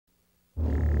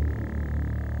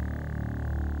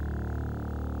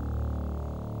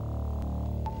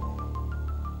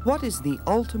What is the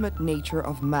ultimate nature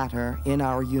of matter in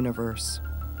our universe?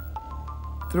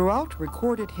 Throughout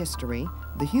recorded history,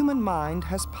 the human mind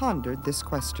has pondered this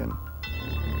question.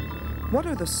 What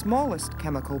are the smallest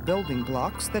chemical building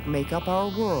blocks that make up our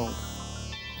world?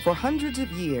 For hundreds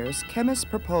of years, chemists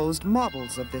proposed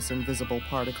models of this invisible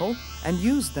particle and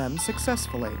used them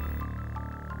successfully.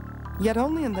 Yet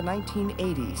only in the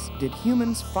 1980s did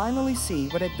humans finally see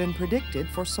what had been predicted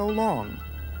for so long: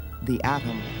 the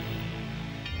atom.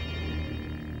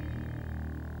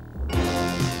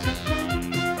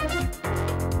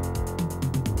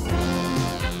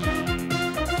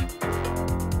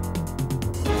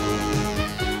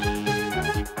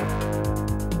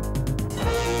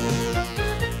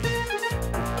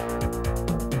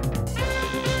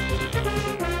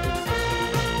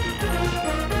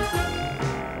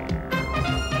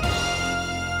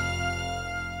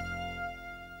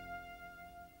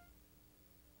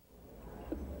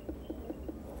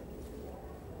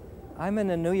 I'm in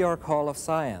the New York Hall of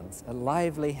Science, a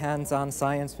lively hands-on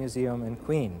science museum in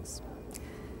Queens.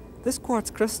 This quartz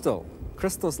crystal,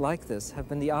 crystals like this, have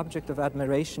been the object of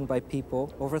admiration by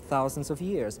people over thousands of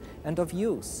years and of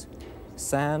use.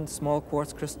 Sand, small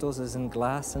quartz crystals as in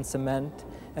glass and cement,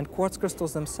 and quartz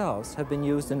crystals themselves have been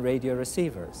used in radio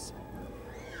receivers.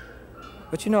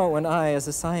 But you know, when I, as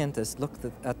a scientist, look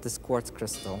at this quartz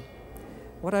crystal,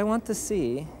 what I want to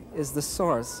see is the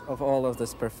source of all of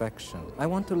this perfection. I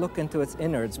want to look into its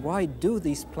innards. Why do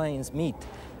these planes meet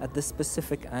at this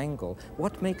specific angle?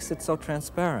 What makes it so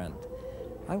transparent?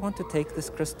 I want to take this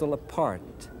crystal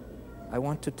apart. I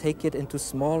want to take it into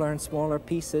smaller and smaller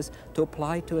pieces, to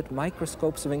apply to it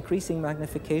microscopes of increasing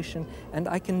magnification, and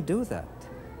I can do that.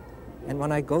 And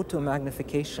when I go to a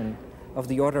magnification of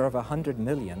the order of 100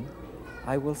 million,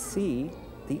 I will see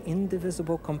the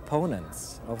indivisible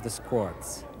components of this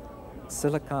quartz: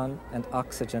 silicon and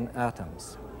oxygen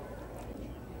atoms.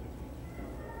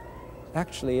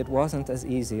 Actually, it wasn't as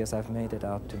easy as I've made it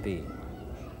out to be.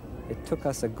 It took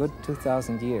us a good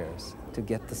 2,000 years to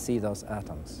get to see those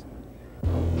atoms.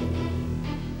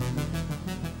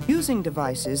 Using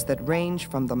devices that range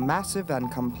from the massive and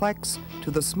complex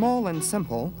to the small and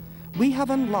simple, we have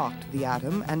unlocked the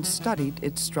atom and studied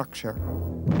its structure.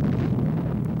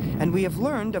 And we have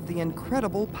learned of the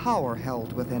incredible power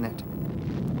held within it.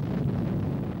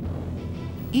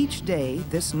 Each day,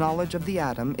 this knowledge of the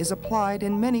atom is applied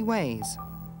in many ways.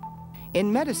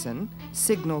 In medicine,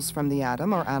 signals from the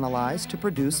atom are analyzed to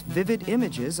produce vivid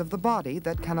images of the body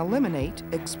that can eliminate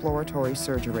exploratory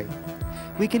surgery.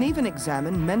 We can even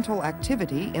examine mental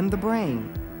activity in the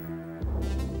brain.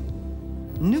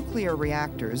 Nuclear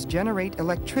reactors generate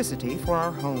electricity for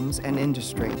our homes and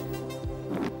industry.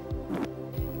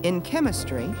 In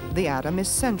chemistry, the atom is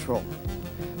central.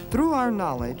 Through our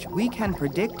knowledge, we can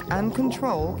predict and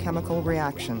control chemical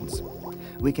reactions.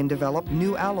 We can develop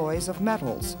new alloys of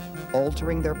metals,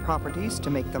 altering their properties to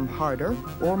make them harder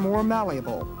or more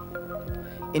malleable,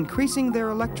 increasing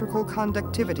their electrical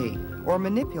conductivity or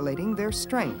manipulating their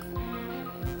strength.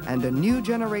 And a new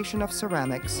generation of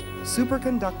ceramics,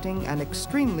 superconducting and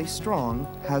extremely strong,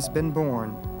 has been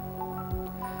born.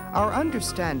 Our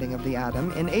understanding of the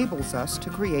atom enables us to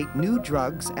create new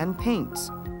drugs and paints,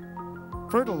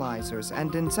 fertilizers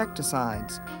and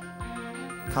insecticides,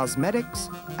 cosmetics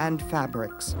and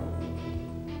fabrics.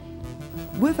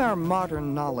 With our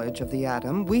modern knowledge of the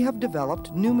atom, we have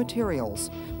developed new materials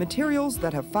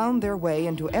that have found their way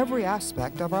into every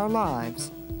aspect of our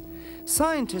lives.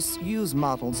 Scientists use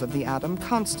models of the atom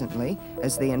constantly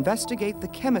as they investigate the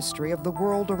chemistry of the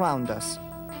world around us.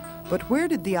 But where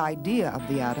did the idea of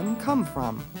the atom come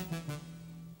from?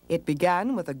 It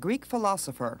began with a Greek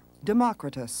philosopher,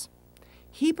 Democritus.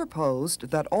 He proposed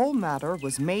that all matter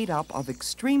was made up of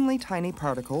extremely tiny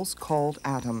particles called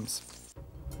atoms.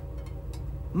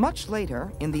 Much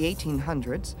later, in the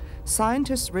 1800s,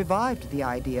 scientists revived the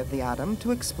idea of the atom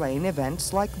to explain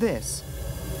events like this.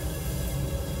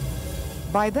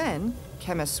 By then,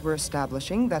 chemists were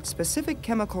establishing that specific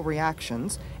chemical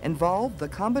reactions involved the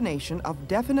combination of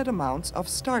definite amounts of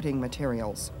starting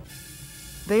materials.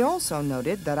 They also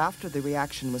noted that after the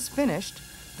reaction was finished,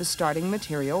 the starting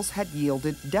materials had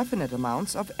yielded definite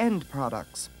amounts of end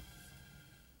products.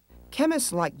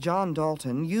 Chemists like John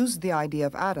Dalton used the idea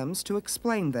of atoms to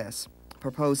explain this,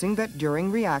 proposing that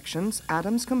during reactions,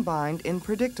 atoms combined in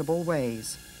predictable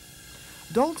ways.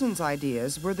 Dalton's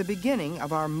ideas were the beginning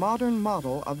of our modern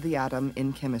model of the atom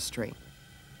in chemistry.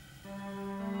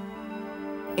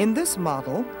 In this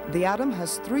model, the atom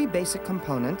has 3 basic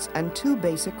components and 2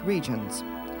 basic regions.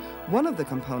 One of the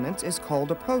components is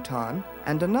called a proton,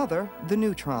 and another the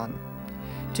neutron.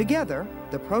 Together,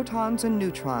 the protons and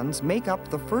neutrons make up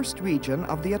the first region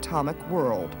of the atomic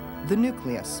world, the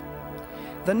nucleus.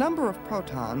 The number of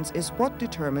protons is what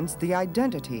determines the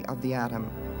identity of the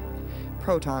atom.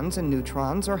 Protons and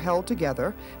neutrons are held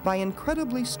together by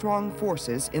incredibly strong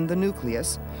forces in the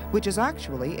nucleus, which is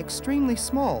actually extremely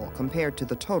small compared to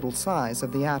the total size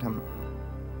of the atom.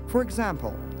 For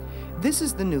example, this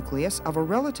is the nucleus of a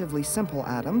relatively simple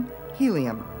atom,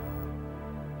 helium.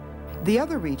 The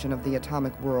other region of the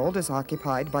atomic world is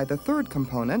occupied by the third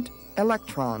component,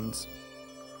 electrons.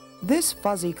 This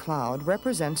fuzzy cloud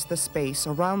represents the space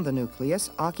around the nucleus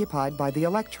occupied by the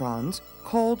electrons,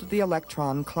 called the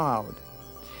electron cloud.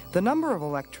 The number of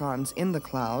electrons in the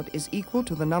cloud is equal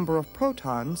to the number of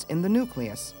protons in the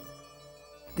nucleus.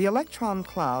 The electron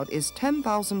cloud is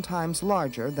 10,000 times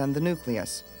larger than the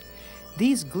nucleus.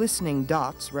 These glistening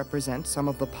dots represent some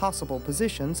of the possible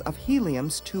positions of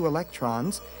helium's 2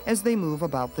 electrons as they move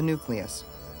about the nucleus.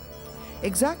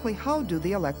 Exactly how do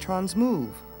the electrons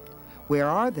move? Where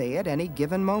are they at any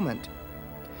given moment?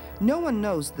 No one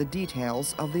knows the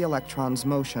details of the electron's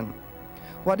motion.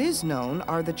 What is known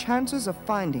are the chances of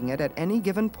finding it at any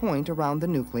given point around the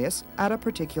nucleus at a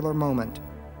particular moment.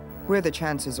 Where the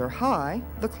chances are high,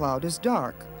 the cloud is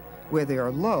dark. Where they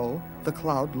are low, the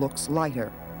cloud looks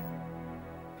lighter.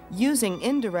 Using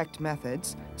indirect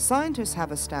methods, scientists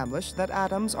have established that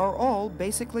atoms are all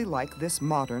basically like this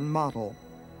modern model.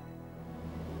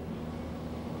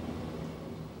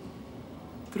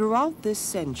 Throughout this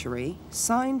century,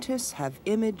 scientists have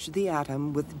imaged the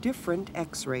atom with different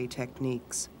X-ray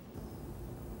techniques.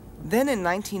 Then in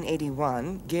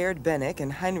 1981, Gerd Bennick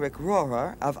and Heinrich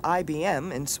Rohrer of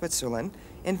IBM in Switzerland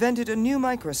invented a new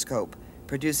microscope,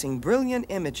 producing brilliant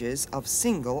images of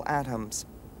single atoms.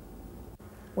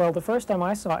 Well, the first time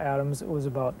I saw atoms, it was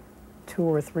about 2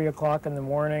 or 3 o'clock in the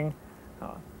morning.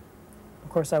 Of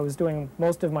course, I was doing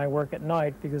most of my work at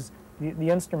night because the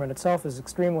instrument itself is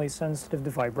extremely sensitive to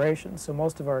vibration, so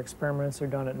most of our experiments are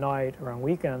done at night, around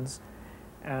weekends.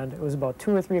 And it was about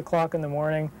 2 or 3 o'clock in the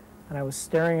morning, and I was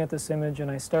staring at this image,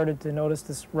 and I started to notice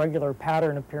this regular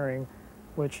pattern appearing,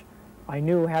 which I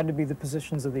knew had to be the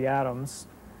positions of the atoms.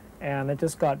 And it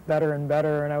just got better and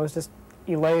better, and I was just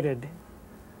elated.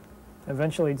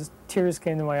 Eventually, just tears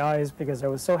came to my eyes because I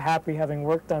was so happy having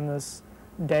worked on this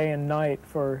day and night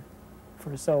for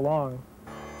so long.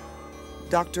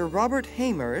 Dr. Robert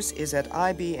Hamers is at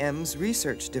IBM's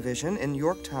research division in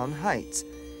Yorktown Heights.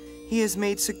 He has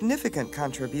made significant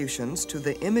contributions to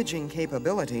the imaging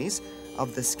capabilities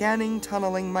of the Scanning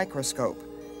Tunneling Microscope,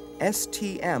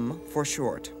 STM for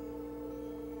short.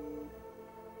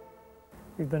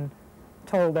 We've been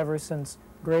told ever since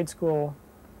grade school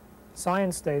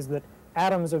science days that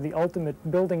atoms are the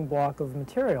ultimate building block of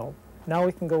material. Now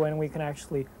we can go in and we can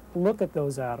actually look at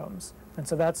those atoms. And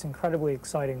so that's incredibly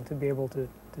exciting to be able to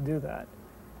do that.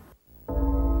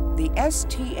 The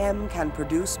STM can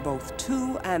produce both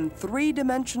 2- and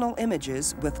 3-dimensional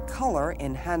images with color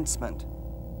enhancement.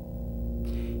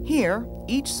 Here,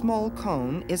 each small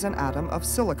cone is an atom of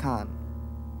silicon.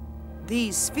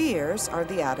 These spheres are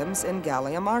the atoms in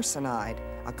gallium arsenide,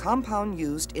 a compound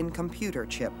used in computer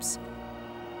chips.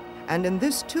 And in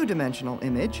this 2-dimensional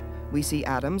image, we see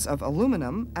atoms of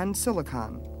aluminum and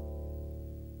silicon.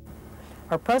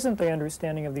 Our present-day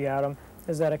understanding of the atom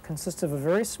is that it consists of a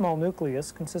very small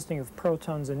nucleus consisting of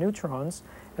protons and neutrons,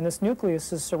 and this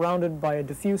nucleus is surrounded by a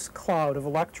diffuse cloud of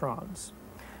electrons.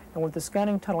 And with the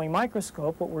scanning tunneling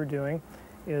microscope, what we're doing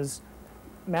is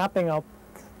mapping out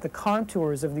the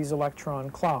contours of these electron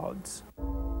clouds.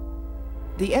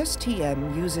 The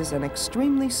STM uses an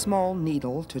extremely small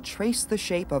needle to trace the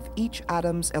shape of each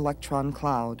atom's electron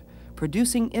cloud,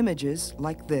 producing images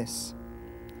like this.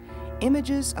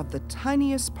 Images of the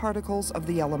tiniest particles of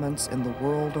the elements in the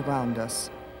world around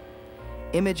us.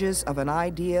 Images of an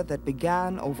idea that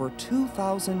began over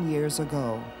 2,000 years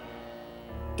ago.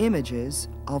 Images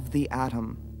of the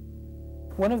atom.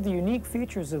 One of the unique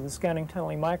features of the scanning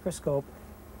tunneling microscope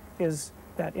is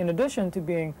that in addition to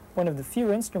being one of the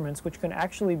few instruments which can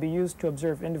actually be used to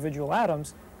observe individual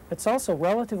atoms, it's also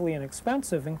relatively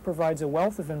inexpensive and provides a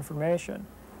wealth of information.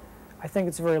 I think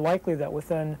it's very likely that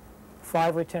within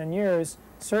 5 or 10 years,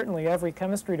 certainly every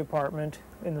chemistry department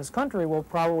in this country will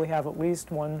probably have at least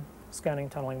one scanning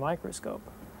tunneling microscope.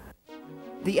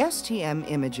 The STM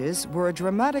images were a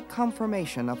dramatic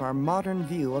confirmation of our modern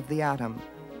view of the atom.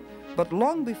 But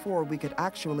long before we could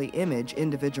actually image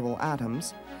individual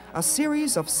atoms, a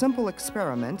series of simple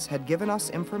experiments had given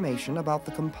us information about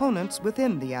the components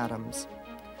within the atoms.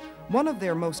 One of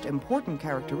their most important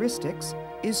characteristics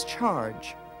is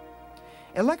charge.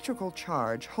 Electrical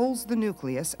charge holds the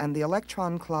nucleus and the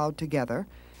electron cloud together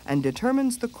and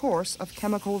determines the course of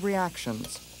chemical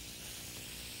reactions.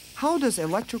 How does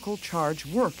electrical charge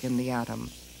work in the atom?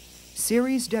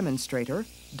 Series demonstrator,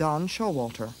 Don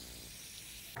Showalter.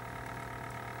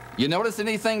 You notice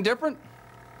anything different?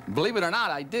 Believe it or not,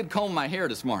 I did comb my hair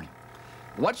this morning.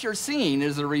 What you're seeing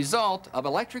is the result of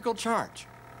electrical charge.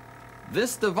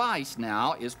 This device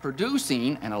now is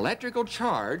producing an electrical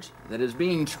charge that is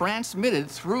being transmitted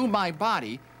through my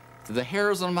body to the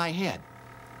hairs on my head.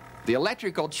 The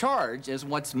electrical charge is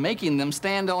what's making them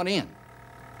stand on end.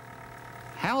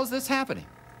 How is this happening?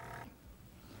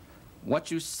 What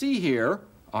you see here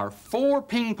are 4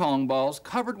 ping pong balls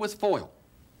covered with foil.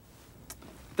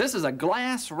 This is a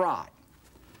glass rod.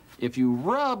 If you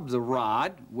rub the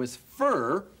rod with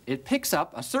fur, it picks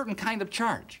up a certain kind of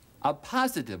charge, a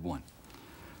positive one.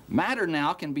 Matter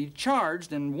now can be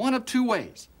charged in one of 2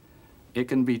 ways. It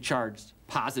can be charged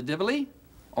positively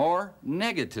or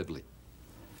negatively.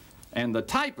 And the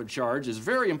type of charge is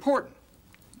very important.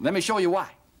 Let me show you why.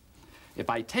 If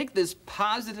I take this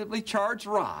positively charged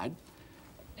rod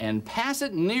and pass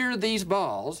it near these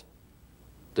balls,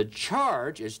 the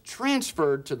charge is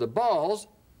transferred to the balls,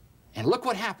 and look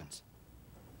what happens.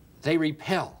 They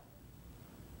repel.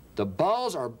 The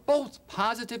balls are both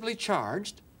positively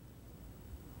charged,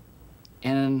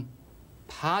 and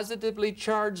positively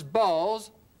charged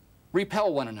balls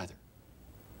repel one another.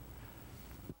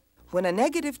 When a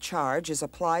negative charge is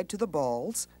applied to the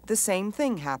balls, the same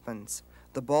thing happens.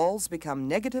 The balls become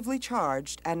negatively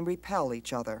charged and repel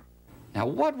each other. Now,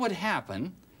 what would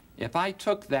happen if I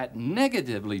took that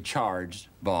negatively charged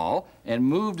ball and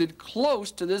moved it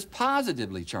close to this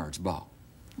positively charged ball?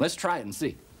 Let's try it and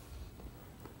see.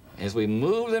 As we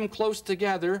move them close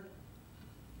together,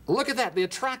 look at that, they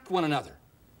attract one another.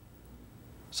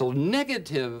 So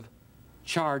negative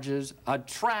charges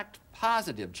attract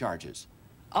positive charges.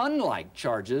 Unlike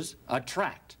charges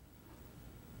attract.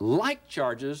 Like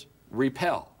charges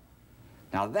repel.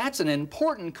 Now that's an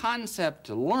important concept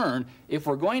to learn if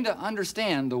we're going to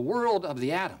understand the world of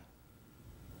the atom.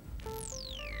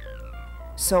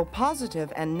 So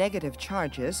positive and negative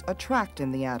charges attract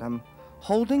in the atom,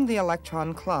 holding the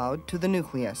electron cloud to the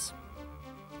nucleus.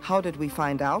 How did we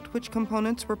find out which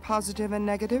components were positive and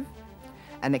negative?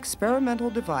 An experimental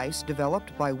device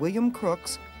developed by William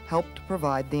Crookes helped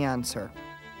provide the answer.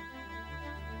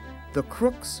 The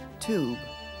Crookes tube.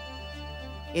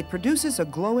 It produces a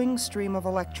glowing stream of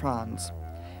electrons.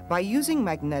 By using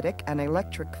magnetic and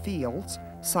electric fields,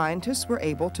 scientists were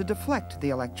able to deflect the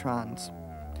electrons.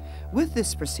 With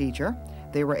this procedure,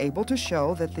 they were able to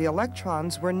show that the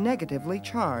electrons were negatively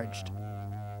charged.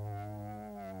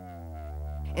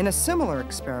 In a similar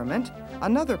experiment,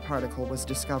 another particle was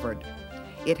discovered.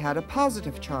 It had a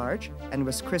positive charge and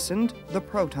was christened the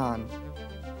proton.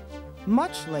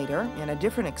 Much later, in a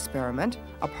different experiment,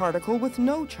 a particle with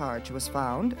no charge was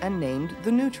found and named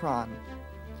the neutron.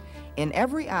 In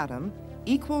every atom,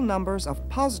 equal numbers of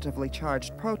positively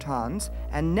charged protons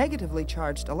and negatively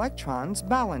charged electrons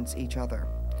balance each other.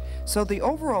 So the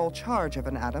overall charge of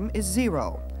an atom is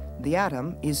 0. The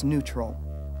atom is neutral.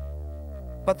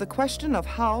 But the question of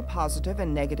how positive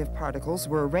and negative particles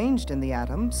were arranged in the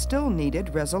atom still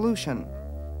needed resolution.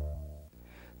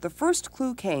 The first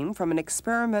clue came from an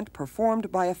experiment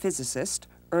performed by a physicist,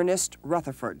 Ernest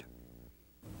Rutherford.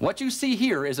 What you see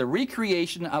here is a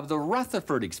recreation of the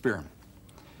Rutherford experiment.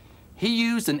 He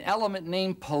used an element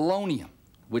named polonium,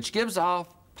 which gives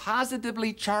off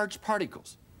positively charged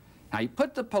particles. Now, he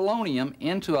put the polonium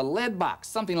into a lead box,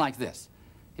 something like this.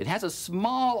 It has a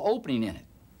small opening in it.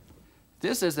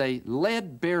 This is a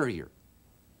lead barrier.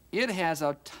 It has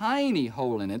a tiny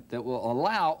hole in it that will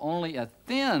allow only a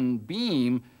thin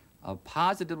beam of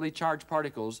positively charged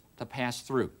particles to pass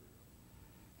through.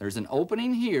 There's an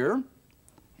opening here,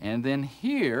 and then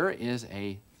here is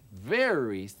a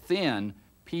very thin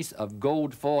piece of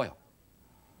gold foil.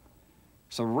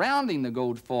 Surrounding the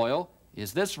gold foil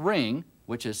is this ring,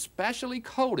 which is specially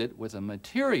coated with a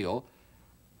material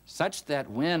such that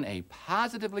when a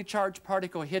positively charged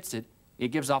particle hits it, it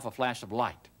gives off a flash of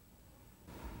light.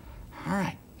 All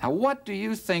right, now what do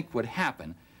you think would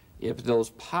happen if those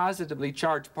positively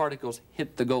charged particles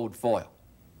hit the gold foil?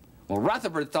 Well,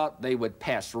 Rutherford thought they would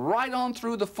pass right on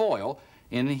through the foil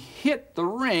and hit the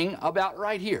ring about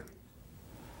right here.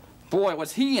 Boy,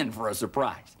 was he in for a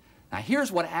surprise. Now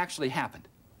here's what actually happened.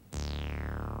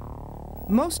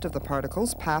 Most of the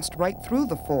particles passed right through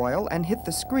the foil and hit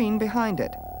the screen behind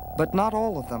it, but not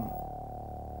all of them.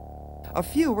 A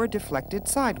few were deflected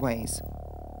sideways,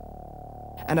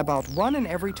 and about 1 in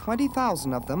every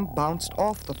 20,000 of them bounced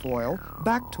off the foil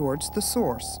back towards the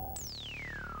source.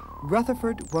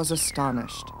 Rutherford was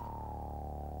astonished.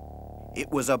 It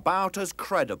was about as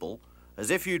credible as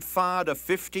if you'd fired a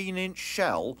 15-inch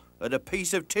shell at a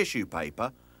piece of tissue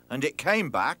paper and it came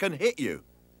back and hit you.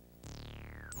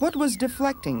 What was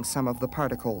deflecting some of the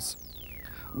particles?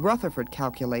 Rutherford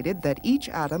calculated that each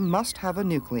atom must have a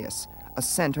nucleus, a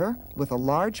center with a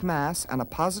large mass and a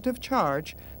positive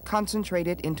charge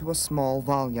concentrated into a small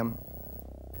volume.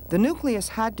 The nucleus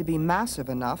had to be massive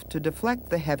enough to deflect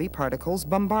the heavy particles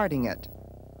bombarding it.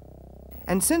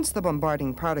 And since the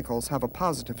bombarding particles have a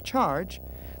positive charge,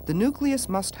 the nucleus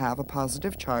must have a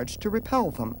positive charge to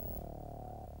repel them.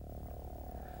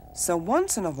 So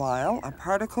once in a while, a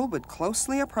particle would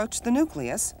closely approach the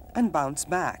nucleus and bounce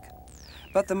back.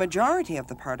 But the majority of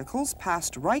the particles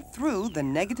passed right through the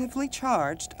negatively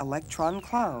charged electron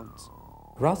clouds.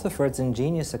 Rutherford's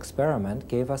ingenious experiment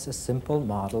gave us a simple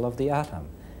model of the atom,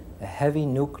 a heavy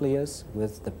nucleus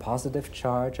with the positive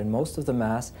charge and most of the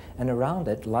mass, and around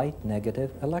it light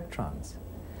negative electrons.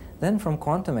 Then from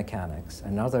quantum mechanics,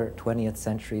 another 20th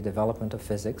century development of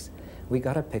physics, we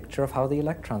got a picture of how the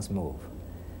electrons move.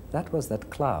 That was that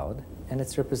cloud, and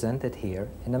it's represented here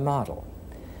in a model.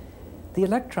 The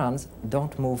electrons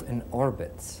don't move in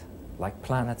orbits, like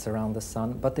planets around the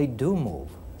sun, but they do move.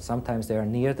 Sometimes they are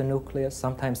near the nucleus,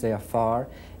 sometimes they are far,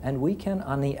 and we can,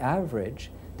 on the average,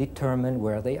 determine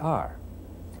where they are.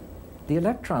 The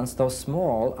electrons, though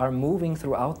small, are moving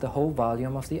throughout the whole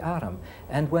volume of the atom,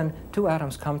 and when two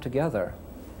atoms come together,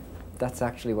 that's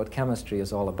actually what chemistry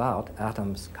is all about,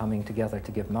 atoms coming together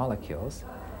to give molecules.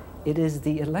 It is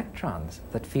the electrons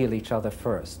that feel each other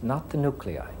first, not the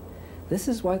nuclei. This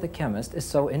is why the chemist is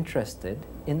so interested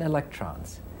in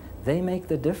electrons. They make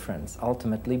the difference,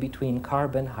 ultimately, between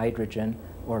carbon, hydrogen,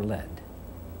 or lead.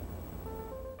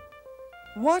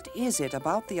 What is it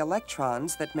about the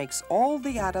electrons that makes all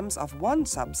the atoms of one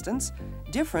substance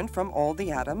different from all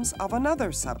the atoms of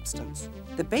another substance?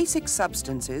 The basic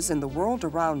substances in the world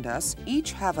around us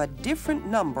each have a different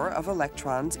number of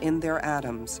electrons in their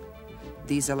atoms.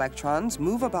 These electrons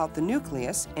move about the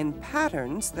nucleus in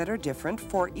patterns that are different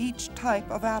for each type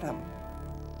of atom.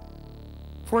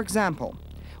 For example,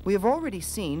 we have already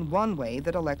seen one way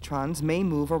that electrons may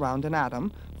move around an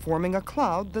atom, forming a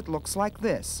cloud that looks like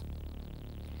this.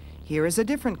 Here is a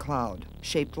different cloud,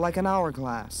 shaped like an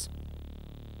hourglass.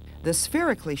 The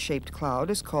spherically shaped cloud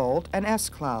is called an S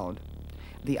cloud.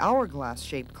 The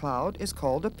hourglass-shaped cloud is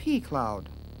called a P cloud.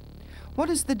 What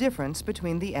is the difference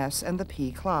between the S and the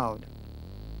P cloud?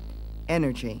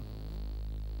 Energy.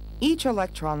 Each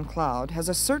electron cloud has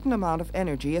a certain amount of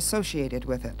energy associated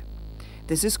with it.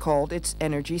 This is called its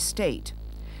energy state.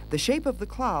 The shape of the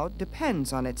cloud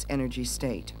depends on its energy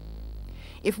state.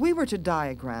 If we were to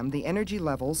diagram the energy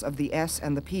levels of the S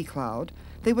and the P cloud,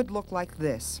 they would look like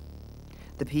this.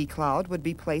 The P cloud would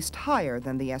be placed higher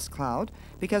than the S cloud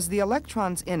because the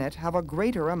electrons in it have a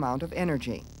greater amount of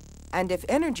energy. And if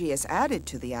energy is added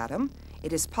to the atom,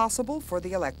 it is possible for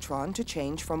the electron to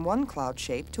change from one cloud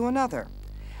shape to another.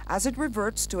 As it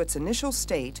reverts to its initial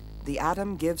state, the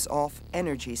atom gives off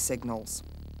energy signals.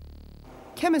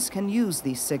 Chemists can use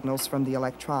these signals from the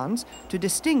electrons to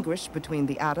distinguish between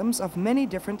the atoms of many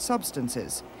different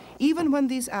substances, even when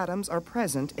these atoms are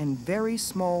present in very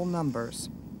small numbers.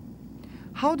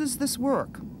 How does this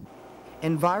work?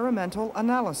 Environmental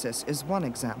analysis is one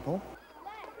example.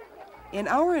 In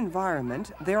our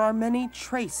environment, there are many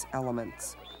trace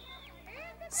elements.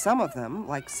 Some of them,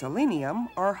 like selenium,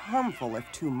 are harmful if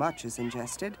too much is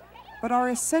ingested, but are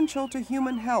essential to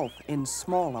human health in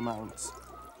small amounts.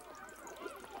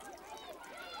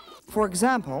 For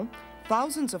example,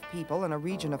 thousands of people in a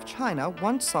region of China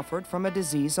once suffered from a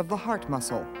disease of the heart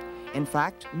muscle. In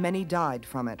fact, many died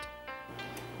from it.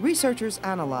 Researchers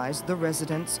analyzed the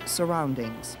residents'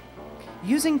 surroundings.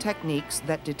 Using techniques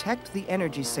that detect the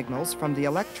energy signals from the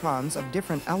electrons of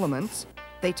different elements,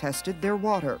 they tested their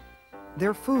water,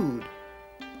 their food,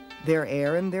 their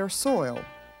air and their soil,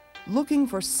 looking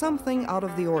for something out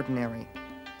of the ordinary.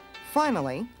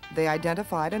 Finally, they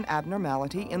identified an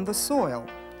abnormality in the soil.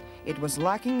 It was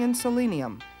lacking in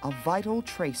selenium, a vital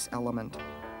trace element.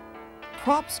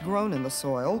 Crops grown in the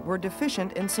soil were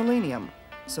deficient in selenium,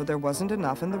 so there wasn't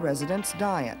enough in the residents'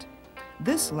 diet.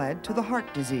 This led to the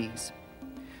heart disease.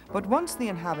 But once the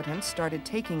inhabitants started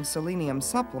taking selenium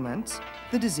supplements,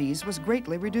 the disease was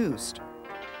greatly reduced.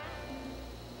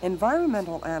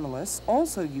 Environmental analysts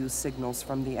also use signals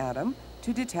from the atom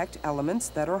to detect elements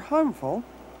that are harmful,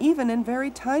 even in very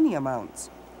tiny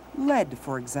amounts. Lead,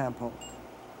 for example.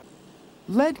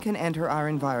 Lead can enter our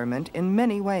environment in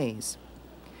many ways.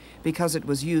 Because it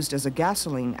was used as a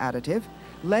gasoline additive,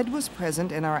 lead was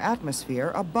present in our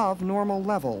atmosphere above normal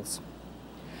levels.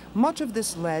 Much of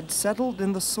this lead settled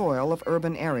in the soil of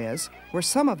urban areas, where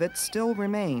some of it still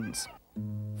remains.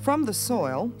 From the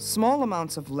soil, small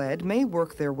amounts of lead may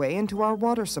work their way into our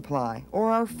water supply or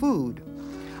our food.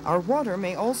 Our water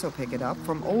may also pick it up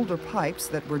from older pipes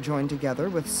that were joined together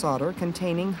with solder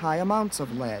containing high amounts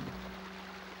of lead.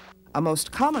 A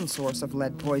most common source of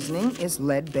lead poisoning is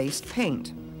lead-based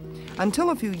paint. Until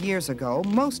a few years ago,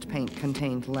 most paint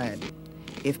contained lead.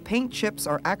 If paint chips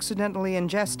are accidentally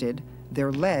ingested,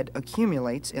 their lead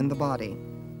accumulates in the body.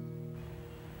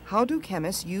 How do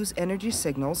chemists use energy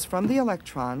signals from the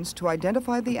electrons to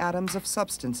identify the atoms of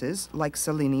substances like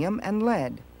selenium and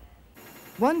lead?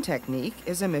 One technique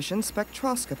is emission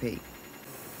spectroscopy.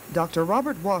 Dr.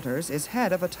 Robert Waters is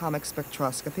head of atomic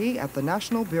spectroscopy at the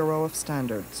National Bureau of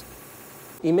Standards.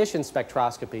 Emission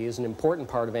spectroscopy is an important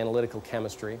part of analytical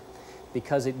chemistry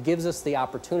because it gives us the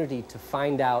opportunity to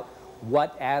find out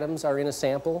what atoms are in a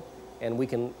sample, and we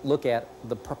can look at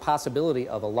the possibility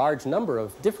of a large number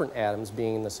of different atoms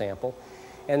being in the sample,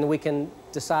 and we can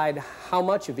decide how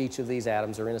much of each of these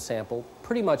atoms are in a sample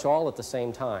pretty much all at the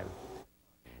same time.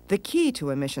 The key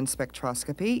to emission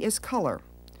spectroscopy is color.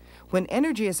 When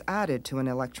energy is added to an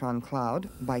electron cloud,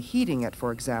 by heating it,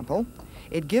 for example,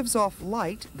 it gives off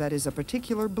light that is a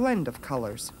particular blend of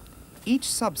colors. Each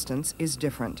substance is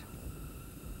different.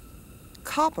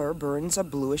 Copper burns a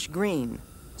bluish green,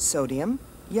 sodium,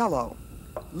 yellow.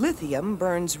 Lithium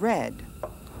burns red.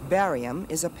 Barium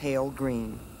is a pale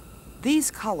green.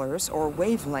 These colors, or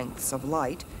wavelengths of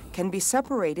light, can be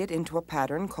separated into a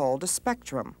pattern called a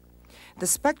spectrum. The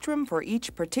spectrum for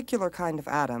each particular kind of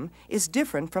atom is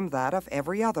different from that of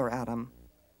every other atom.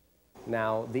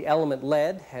 Now, the element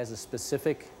lead has a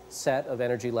specific set of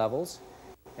energy levels,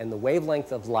 and the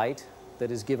wavelength of light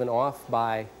that is given off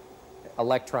by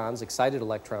electrons, excited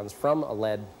electrons from a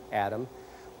lead atom,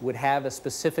 would have a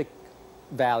specific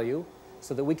value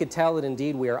so that we could tell that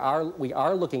indeed we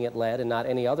are looking at lead and not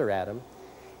any other atom.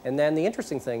 And then the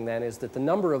interesting thing then is that the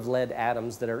number of lead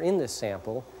atoms that are in this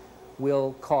sample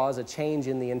will cause a change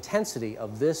in the intensity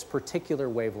of this particular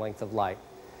wavelength of light.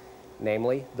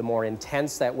 Namely, the more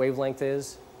intense that wavelength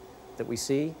is that we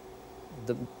see,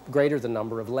 the greater the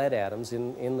number of lead atoms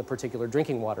in the particular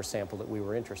drinking water sample that we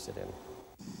were interested in.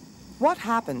 What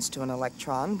happens to an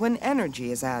electron when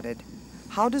energy is added?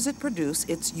 How does it produce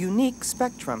its unique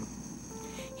spectrum?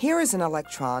 Here is an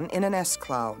electron in an S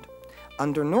cloud.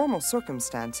 Under normal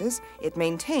circumstances, it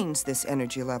maintains this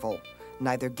energy level,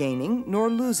 neither gaining nor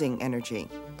losing energy.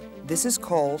 This is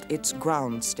called its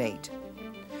ground state.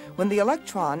 When the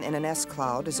electron in an S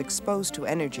cloud is exposed to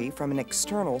energy from an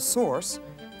external source,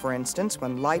 for instance,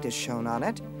 when light is shown on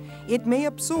it, it may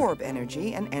absorb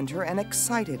energy and enter an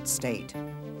excited state.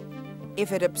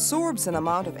 If it absorbs an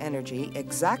amount of energy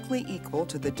exactly equal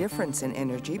to the difference in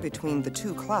energy between the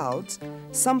two clouds,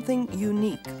 something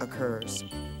unique occurs.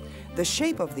 The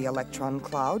shape of the electron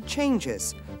cloud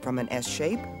changes from an S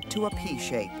shape to a P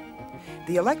shape.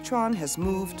 The electron has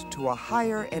moved to a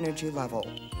higher energy level.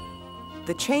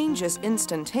 The change is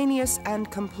instantaneous and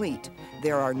complete.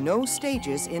 There are no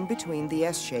stages in between the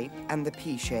S shape and the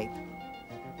P shape.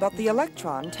 But the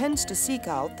electron tends to seek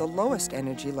out the lowest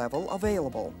energy level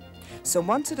available. So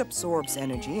once it absorbs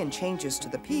energy and changes to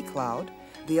the P cloud,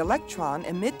 the electron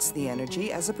emits the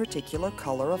energy as a particular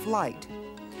color of light.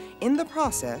 In the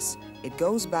process, it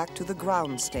goes back to the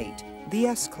ground state, the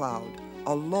S cloud,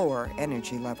 a lower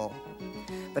energy level.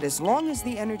 But as long as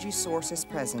the energy source is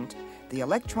present, the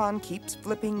electron keeps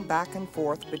flipping back and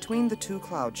forth between the two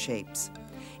cloud shapes.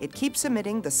 It keeps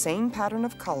emitting the same pattern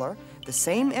of color, the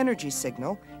same energy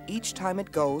signal, each time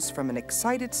it goes from an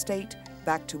excited state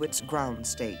back to its ground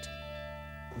state.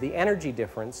 The energy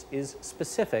difference is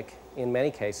specific, in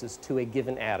many cases, to a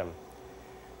given atom.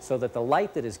 So that the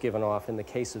light that is given off in the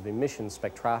case of emission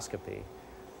spectroscopy,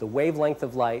 the wavelength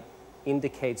of light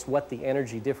indicates what the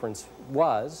energy difference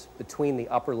was between the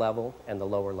upper level and the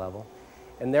lower level.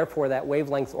 And therefore, that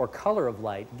wavelength or color of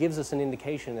light gives us an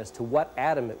indication as to what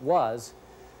atom it was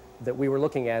that we were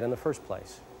looking at in the first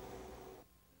place.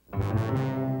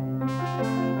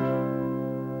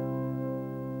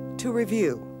 To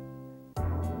review,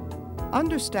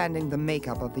 understanding the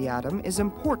makeup of the atom is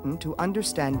important to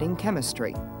understanding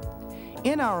chemistry.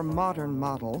 In our modern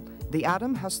model, the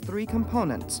atom has three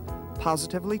components: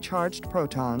 positively charged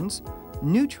protons,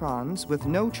 neutrons with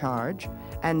no charge,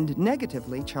 and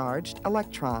negatively charged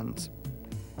electrons.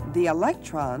 The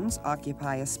electrons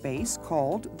occupy a space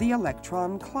called the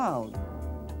electron cloud.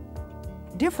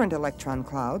 Different electron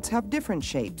clouds have different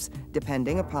shapes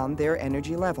depending upon their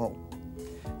energy level.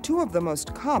 Two of the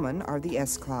most common are the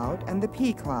S cloud and the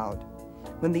P cloud.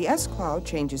 When the S cloud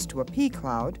changes to a P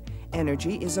cloud,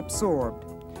 energy is absorbed.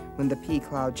 When the P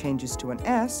cloud changes to an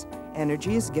S,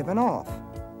 energy is given off.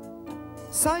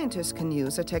 Scientists can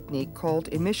use a technique called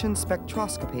emission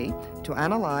spectroscopy to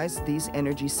analyze these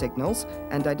energy signals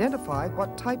and identify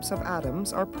what types of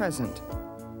atoms are present.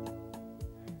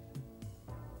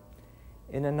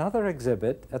 In another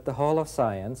exhibit at the Hall of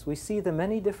Science, we see the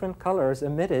many different colors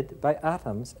emitted by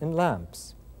atoms in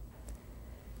lamps.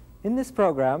 In this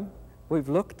program, we've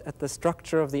looked at the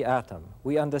structure of the atom.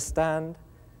 We understand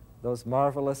those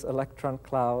marvelous electron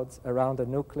clouds around a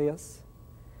nucleus.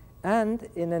 And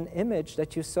in an image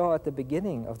that you saw at the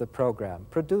beginning of the program,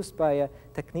 produced by a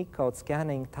technique called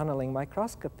scanning tunneling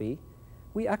microscopy,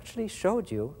 we actually showed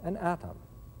you an atom.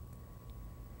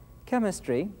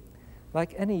 Chemistry,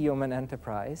 like any human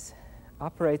enterprise,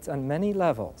 operates on many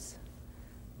levels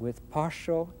with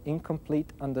partial,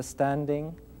 incomplete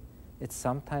understanding. It's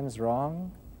sometimes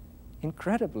wrong.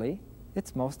 Incredibly,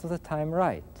 it's most of the time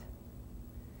right.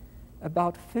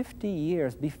 About 50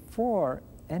 years before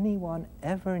anyone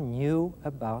ever knew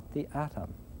about the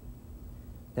atom,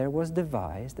 there was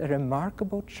devised a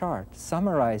remarkable chart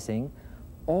summarizing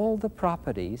all the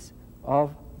properties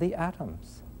of the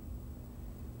atoms.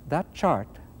 That chart,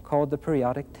 called the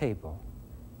periodic table,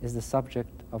 is the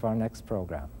subject of our next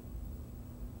program.